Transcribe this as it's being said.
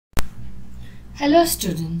Hello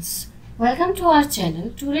students, welcome to our channel.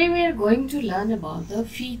 Today we are going to learn about the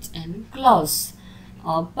feet and claws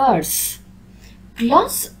of birds.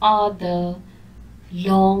 Claws are the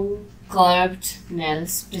long curved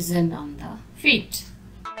nails present on the feet.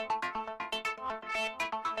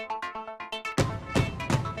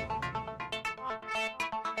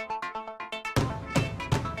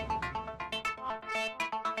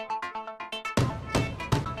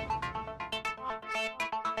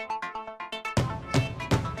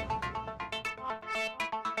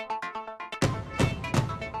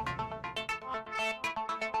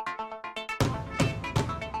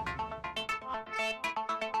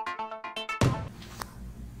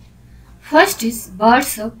 First is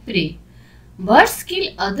birds of prey. Birds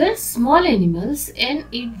kill other small animals and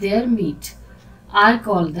eat their meat, are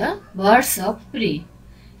called the birds of prey.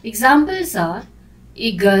 Examples are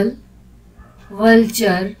eagle,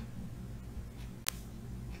 vulture,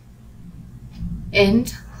 and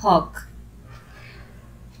hawk.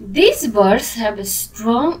 These birds have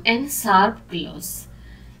strong and sharp claws,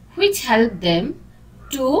 which help them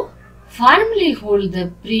to firmly hold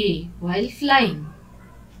the prey while flying.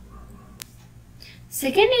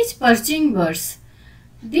 Second is perching birds.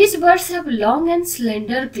 These birds have long and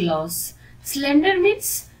slender claws. Slender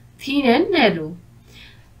means thin and narrow.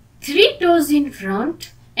 3 toes in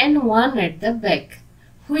front and 1 at the back,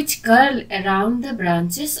 which curl around the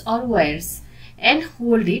branches or wires and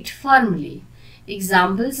hold it firmly.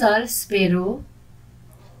 Examples are sparrow,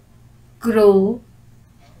 crow,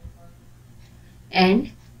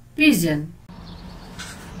 and pigeon.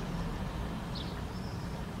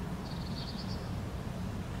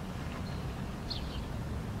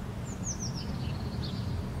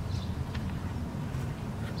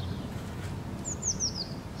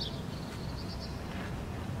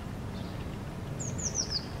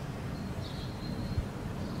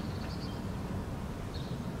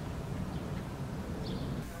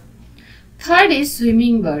 Third is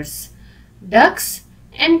swimming birds. Ducks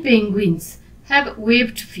and penguins have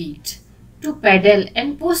webbed feet to paddle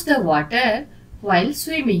and push the water while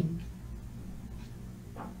swimming.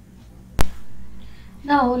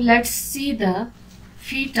 Now let's see the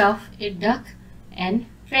feet of a duck and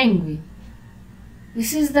penguin.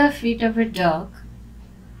 This is the feet of a duck.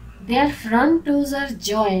 Their front toes are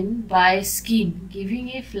joined by skin, giving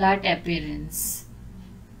a flat appearance.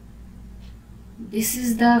 This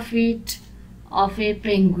is the feet of a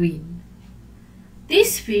penguin.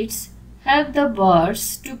 These feet help the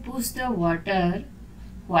birds to push the water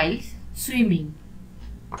while swimming.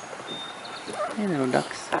 Hello,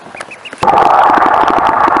 ducks.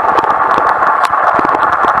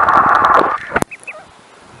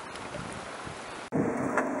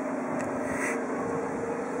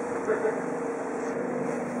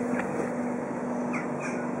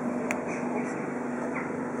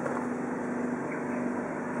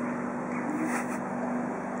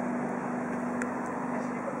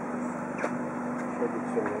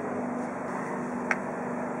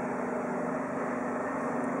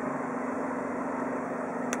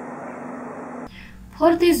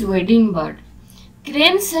 Fourth is wading bird.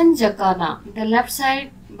 Cranes and jacana. The left side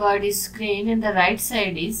bird is crane and the right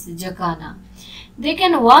side is jacana. They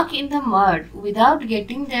can walk in the mud without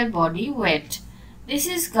getting their body wet. This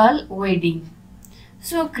is called wading.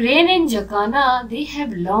 So crane and jacana, they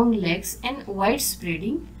have long legs and wide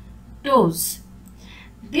spreading toes.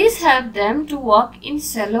 These help them to walk in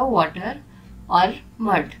shallow water or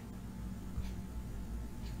mud.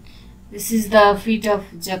 This is the feet of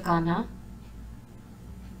jacana.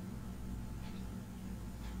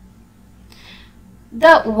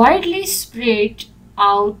 The widely spread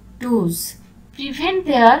out toes prevent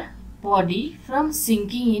their body from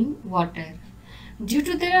sinking in water. Due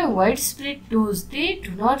to their widespread toes, they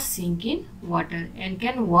do not sink in water and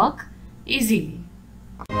can walk easily.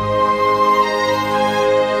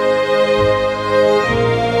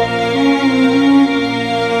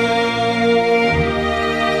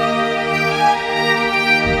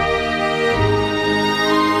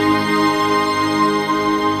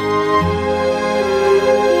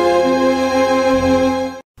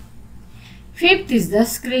 Fifth is the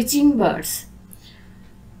scratching birds.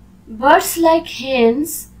 Birds like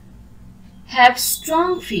hens have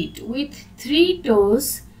strong feet with 3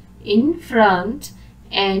 toes in front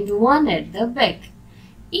and 1 at the back.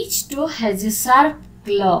 Each toe has a sharp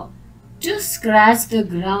claw to scratch the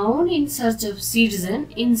ground in search of seeds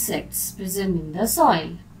and insects present in the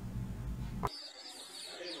soil.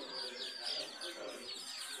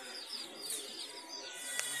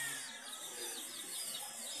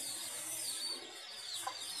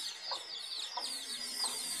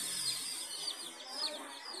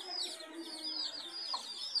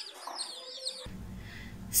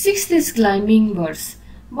 Sixth is climbing birds.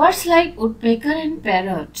 Birds like woodpecker and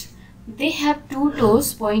parrot. They have two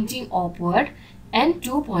toes pointing upward and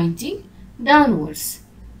two pointing downwards.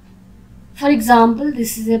 For example,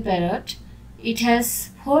 this is a parrot. It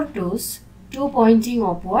has four toes, two pointing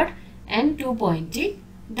upward and two pointing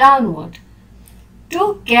downward,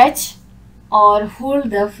 to catch or hold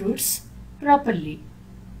the fruits properly.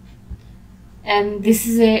 And this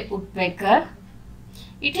is a woodpecker.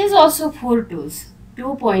 It has also four toes,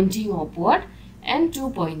 two pointing upward and two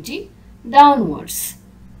pointing downwards.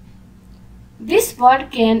 This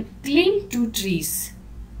bird can cling to trees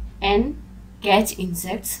and catch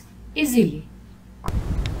insects easily.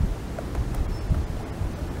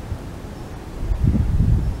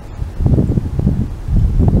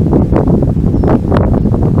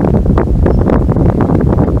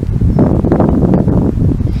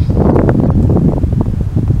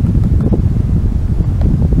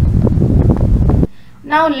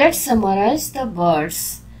 Now let's summarize the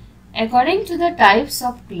birds according to the types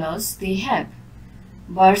of claws they have.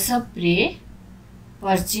 Birds of prey,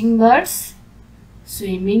 perching birds,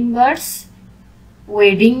 swimming birds,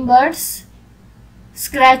 wading birds,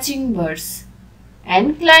 scratching birds,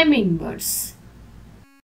 and climbing birds.